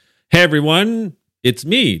Hey everyone, it's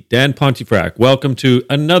me, Dan Pontefract. Welcome to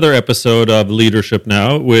another episode of Leadership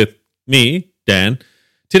Now with me, Dan.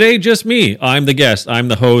 Today, just me. I'm the guest, I'm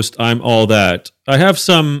the host, I'm all that. I have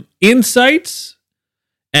some insights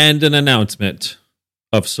and an announcement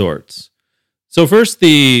of sorts. So first,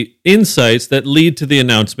 the insights that lead to the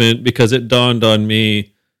announcement, because it dawned on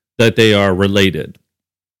me that they are related.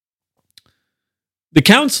 The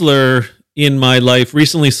counselor in my life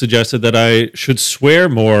recently suggested that I should swear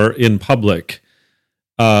more in public.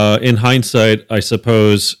 In hindsight, I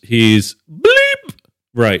suppose he's bleep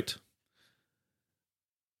right.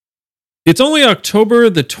 It's only October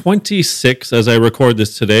the 26th as I record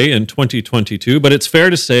this today in 2022, but it's fair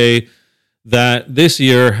to say that this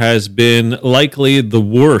year has been likely the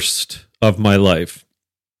worst of my life.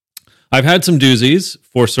 I've had some doozies,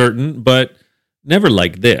 for certain, but never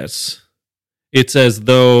like this. It's as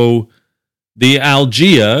though the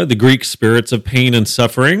Algaea, the Greek spirits of pain and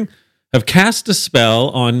suffering, have cast a spell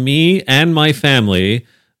on me and my family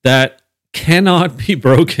that cannot be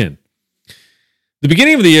broken. The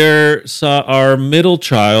beginning of the year saw our middle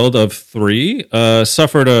child of 3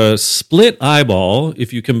 suffered a split eyeball,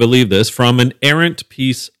 if you can believe this, from an errant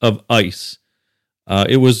piece of ice.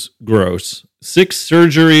 It was gross. 6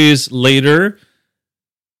 surgeries later,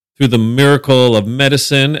 through the miracle of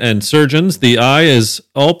medicine and surgeons, the eye is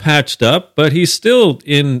all patched up, but he's still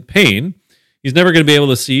in pain. He's never going to be able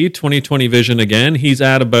to see 20/20 vision again. He's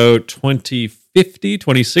at about 20/50,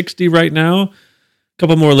 20/60 right now. A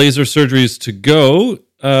couple more laser surgeries to go,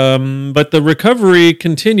 but the recovery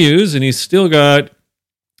continues, and he's still got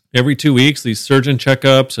every 2 weeks these surgeon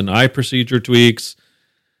checkups and eye procedure tweaks.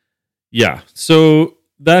 Yeah, so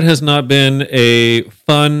that has not been a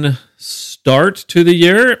fun start to the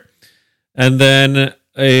year. And then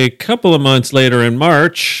a couple of months later in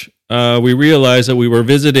March, we realized that we were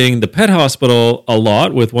visiting the pet hospital a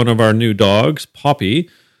lot with one of our new dogs, Poppy,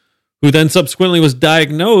 who then subsequently was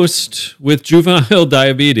diagnosed with juvenile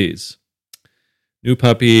diabetes. New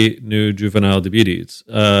puppy, new juvenile diabetes.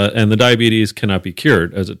 And the diabetes cannot be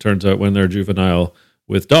cured, as it turns out, when they're juvenile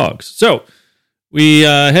with dogs. So we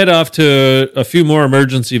head off to a few more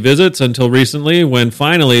emergency visits until recently, when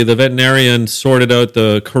finally the veterinarian sorted out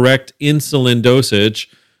the correct insulin dosage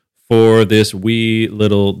for this wee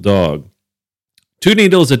little dog. 2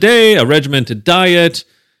 needles a day, a regimented diet,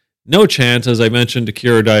 no chance, as I mentioned, to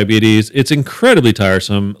cure diabetes. It's incredibly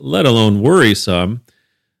tiresome, let alone worrisome.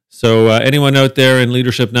 So anyone out there in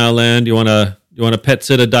Leadership Now land, you want to pet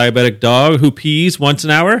sit a diabetic dog who pees once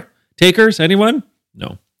an hour? Takers? Anyone?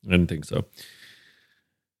 No, I didn't think so.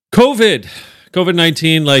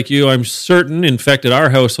 COVID-19, like you, I'm certain, infected our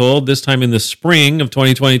household this time in the spring of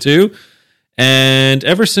 2022. And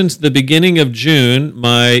ever since the beginning of June,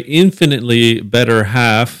 my infinitely better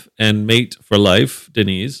half and mate for life,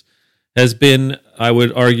 Denise, has been, I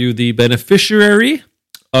would argue, the beneficiary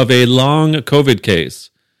of a long COVID case.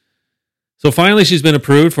 So finally, she's been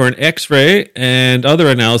approved for an X-ray and other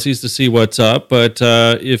analyses to see what's up. But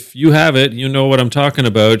if you have it, you know what I'm talking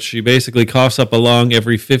about. She basically coughs up a lung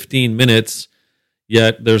every 15 minutes,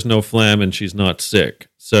 yet there's no phlegm and she's not sick.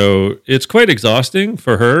 So it's quite exhausting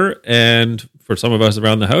for her and for some of us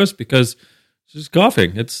around the house because she's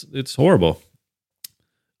coughing. It's horrible.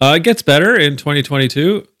 It gets better in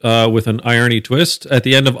 2022 with an irony twist. At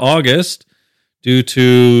the end of August, due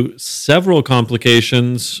to several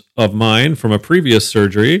complications of mine from a previous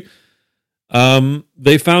surgery,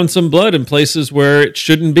 they found some blood in places where it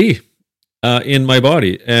shouldn't be in my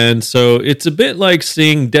body. And so it's a bit like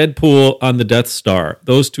seeing Deadpool on the Death Star.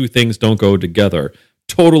 Those two things don't go together.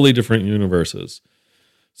 Totally different universes.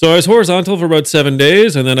 So I was horizontal for about 7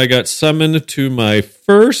 days, and then I got summoned to my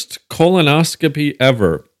first colonoscopy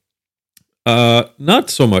ever. Not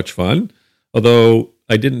so much fun, although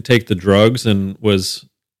I didn't take the drugs and was,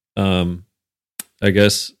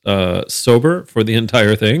 sober for the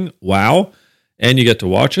entire thing. Wow. And you get to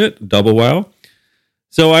watch it. Double wow.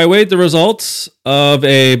 So I await the results of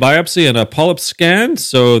a biopsy and a polyp scan.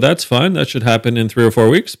 So that's fun. That should happen in 3 or 4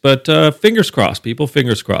 weeks. But fingers crossed, people.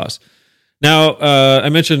 Fingers crossed. Now, I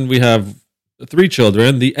mentioned we have 3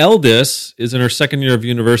 children. The eldest is in her second year of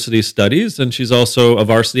university studies, and she's also a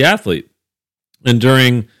varsity athlete. And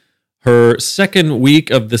during her second week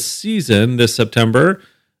of the season this September,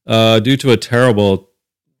 due to a terrible,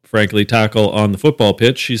 frankly, tackle on the football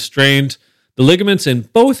pitch, she strained the ligaments in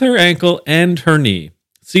both her ankle and her knee.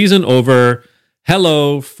 Season over.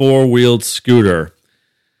 Hello, 4-wheeled scooter.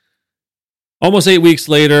 Almost 8 weeks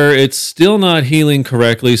later, it's still not healing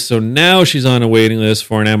correctly, so now she's on a waiting list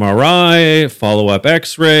for an MRI, follow-up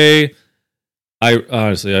X-ray.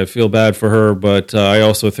 I feel bad for her, but I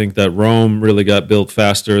also think that Rome really got built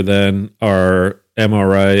faster than our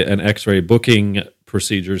MRI and X-ray booking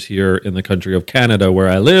procedures here in the country of Canada, where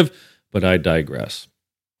I live. But I digress.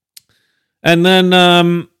 And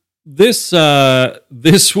then this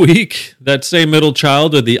week, that same middle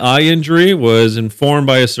child with the eye injury was informed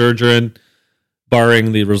by a surgeon,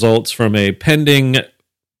 barring the results from a pending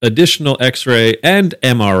additional X-ray and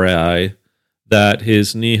MRI, that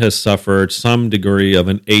his knee has suffered some degree of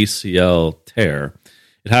an ACL tear.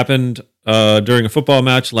 It happened during a football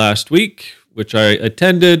match last week, which I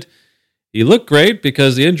attended. He looked great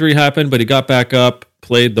because the injury happened, but he got back up,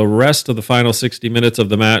 played the rest of the final 60 minutes of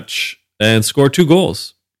the match, and scored 2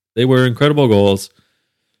 goals. They were incredible goals.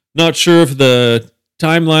 Not sure of the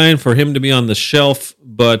timeline for him to be on the shelf,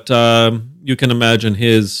 but you can imagine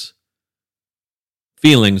his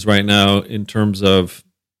feelings right now in terms of,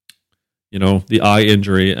 the eye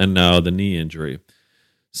injury and now the knee injury.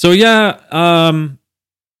 So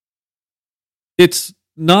it's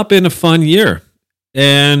not been a fun year.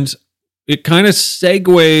 And it kind of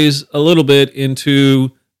segues a little bit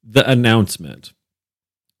into the announcement.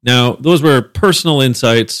 Now, those were personal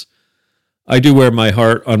insights. I do wear my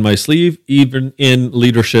heart on my sleeve, even in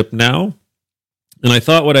leadership now. And I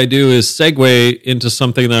thought what I do is segue into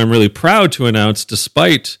something that I'm really proud to announce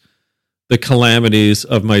despite the calamities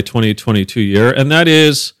of my 2022 year. And that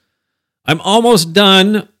is, I'm almost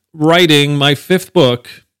done writing my 5th book.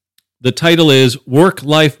 The title is Work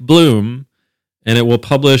Life Bloom, and it will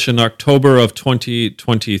publish in October of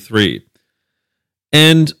 2023.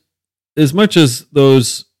 And as much as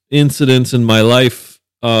those incidents in my life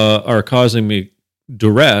are causing me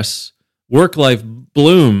duress, Work Life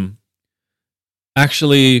Bloom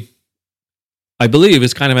actually, I believe,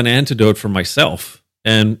 is kind of an antidote for myself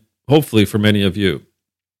and hopefully for many of you.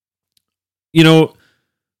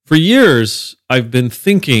 For years, I've been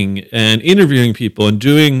thinking and interviewing people and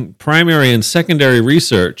doing primary and secondary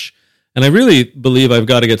research, and I really believe I've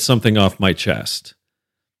got to get something off my chest.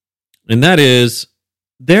 And that is,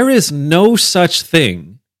 there is no such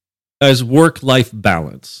thing as work-life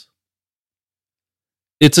balance.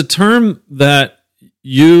 It's a term that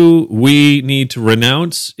we need to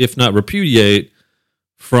renounce, if not repudiate,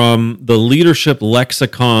 from the leadership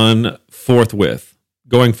lexicon forthwith,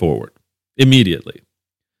 going forward, immediately.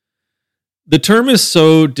 The term is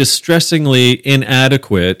so distressingly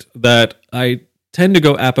inadequate that I tend to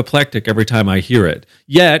go apoplectic every time I hear it.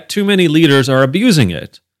 Yet, too many leaders are abusing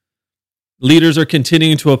it. Leaders are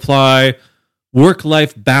continuing to apply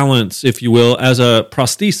work-life balance, if you will, as a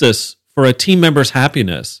prosthesis for a team member's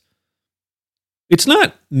happiness. It's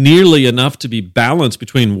not nearly enough to be balanced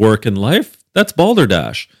between work and life. That's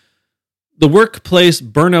balderdash. The workplace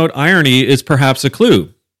burnout irony is perhaps a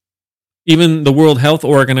clue. Even the World Health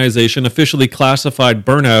Organization officially classified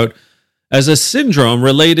burnout as a syndrome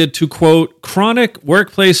related to, quote, chronic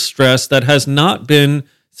workplace stress that has not been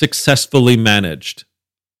successfully managed.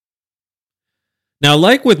 Now,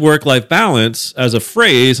 like with work-life balance as a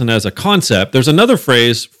phrase and as a concept, there's another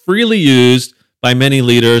phrase freely used by many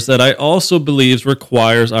leaders that I also believe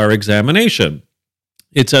requires our examination.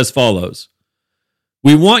 It's as follows.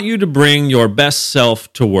 We want you to bring your best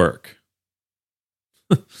self to work.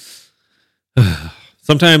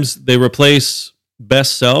 Sometimes they replace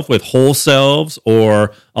best self with whole selves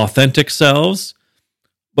or authentic selves.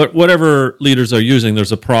 But whatever leaders are using,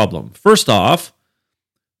 there's a problem. First off,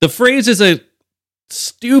 the phrase is a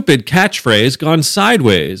stupid catchphrase gone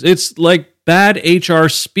sideways. It's like bad HR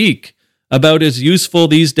speak about as useful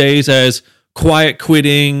these days as quiet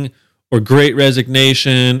quitting or great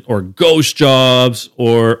resignation or ghost jobs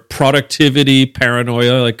or productivity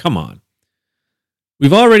paranoia. Like, come on.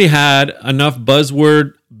 We've already had enough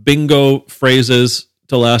buzzword bingo phrases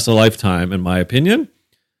to last a lifetime, in my opinion.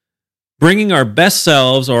 Bringing our best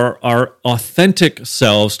selves or our authentic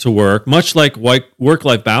selves to work, much like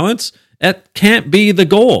work-life balance, that can't be the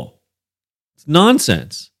goal. It's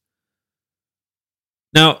nonsense.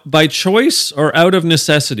 Now, by choice or out of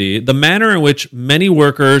necessity, the manner in which many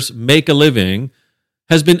workers make a living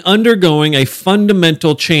has been undergoing a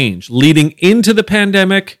fundamental change leading into the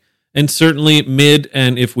pandemic and certainly mid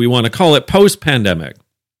and, if we want to call it, post-pandemic.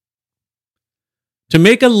 To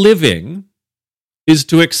make a living is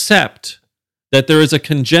to accept that there is a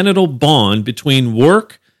congenital bond between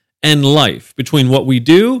work and life, between what we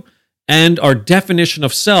do and our definition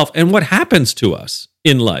of self and what happens to us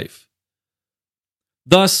in life.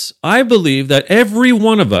 Thus, I believe that every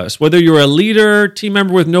one of us, whether you're a leader, team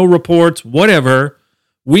member with no reports, whatever,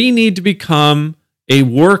 we need to become a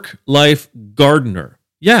work-life gardener.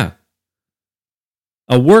 Yeah.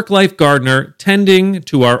 A work-life gardener tending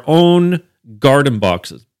to our own garden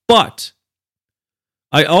boxes. But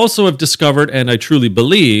I also have discovered, and I truly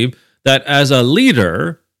believe, that as a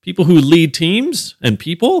leader, people who lead teams and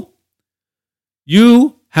people,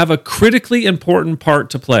 you have a critically important part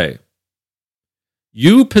to play.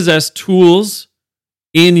 You possess tools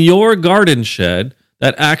in your garden shed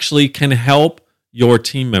that actually can help your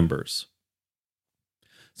team members.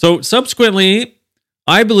 So subsequently,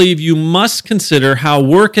 I believe you must consider how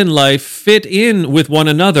work and life fit in with one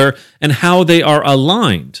another and how they are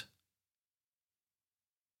aligned.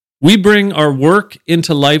 We bring our work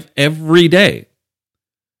into life every day.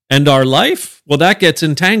 And our life, well, that gets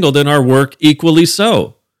entangled in our work equally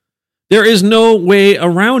so. There is no way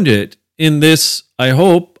around it in this, I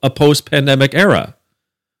hope, a post-pandemic era.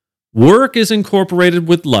 Work is incorporated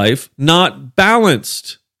with life, not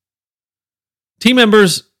balanced. Team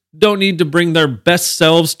members don't need to bring their best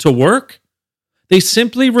selves to work. They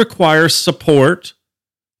simply require support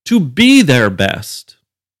to be their best.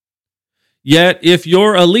 Yet, if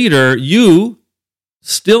you're a leader, you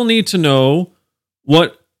still need to know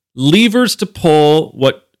what levers to pull,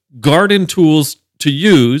 what garden tools to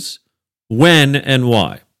use, when and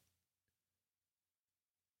why.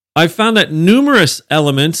 I've found that numerous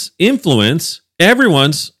elements influence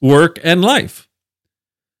everyone's work and life.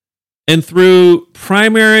 And through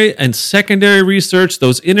primary and secondary research,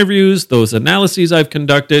 those interviews, those analyses I've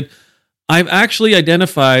conducted, I've actually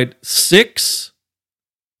identified 6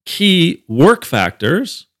 key work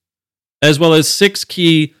factors, as well as 6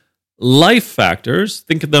 key life factors.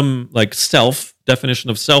 Think of them like definition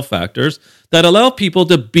of self factors, that allow people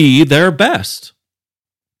to be their best.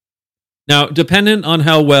 Now, dependent on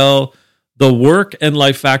how well the work and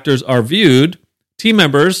life factors are viewed, team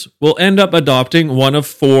members will end up adopting one of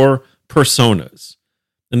 4 personas.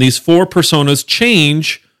 And these 4 personas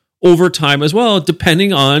change over time as well,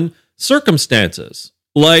 depending on circumstances.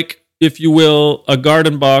 Like, if you will, a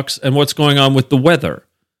garden box and what's going on with the weather.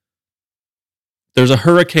 There's a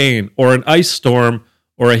hurricane or an ice storm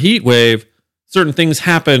or a heat wave, certain things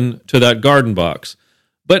happen to that garden box.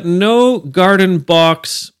 But no garden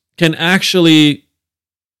box can actually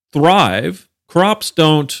thrive. Crops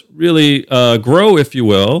don't really grow, if you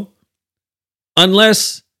will,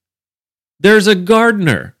 unless there's a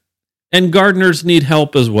gardener, and gardeners need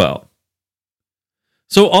help as well.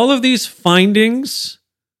 So all of these findings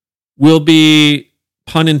will be,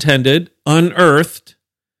 pun intended, unearthed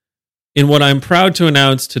in what I'm proud to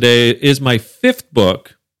announce today is my 5th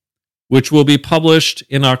book, which will be published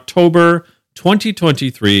in October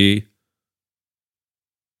 2023.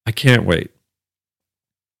 I can't wait.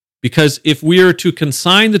 Because if we are to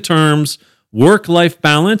consign the terms work-life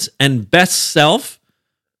balance and best self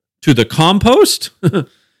to the compost,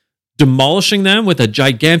 demolishing them with a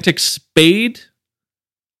gigantic spade,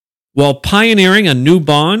 while pioneering a new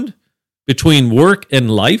bond between work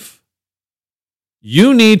and life,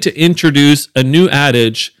 you need to introduce a new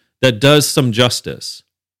adage that does some justice.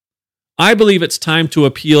 I believe it's time to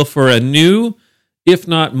appeal for a new, if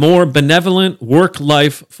not more benevolent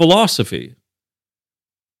work-life philosophy.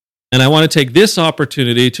 And I want to take this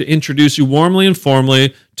opportunity to introduce you warmly and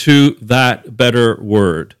formally to that better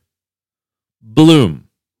word, Bloom.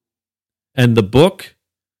 And the book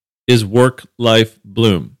is Work-Life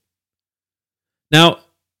Bloom. Now,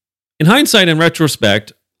 in hindsight and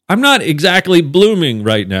retrospect, I'm not exactly blooming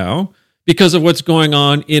right now because of what's going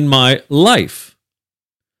on in my life.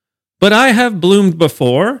 But I have bloomed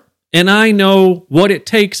before, and I know what it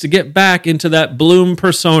takes to get back into that bloom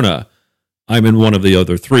persona. I'm in one of the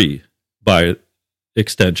other 3 by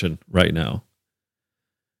extension right now.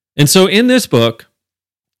 And so in this book,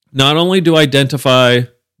 not only do I identify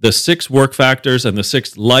the 6 work factors and the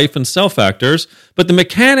 6 life and self factors, but the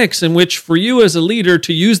mechanics in which for you as a leader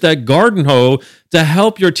to use that garden hoe to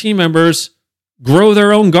help your team members grow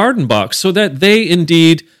their own garden box so that they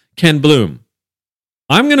indeed can bloom.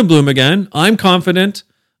 I'm going to bloom again. I'm confident.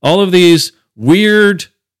 All of these weird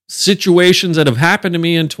situations that have happened to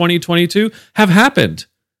me in 2022 have happened.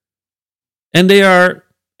 And they are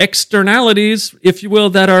externalities, if you will,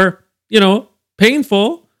 that are,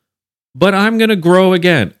 painful, but I'm going to grow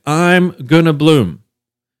again. I'm going to bloom.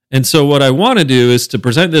 And so what I want to do is to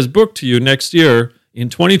present this book to you next year in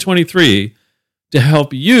 2023 to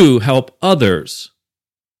help you help others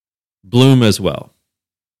bloom as well.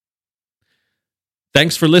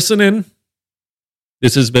 Thanks for listening.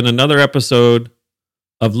 This has been another episode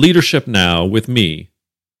of Leadership Now with me,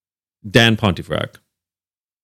 Dan Pontefract.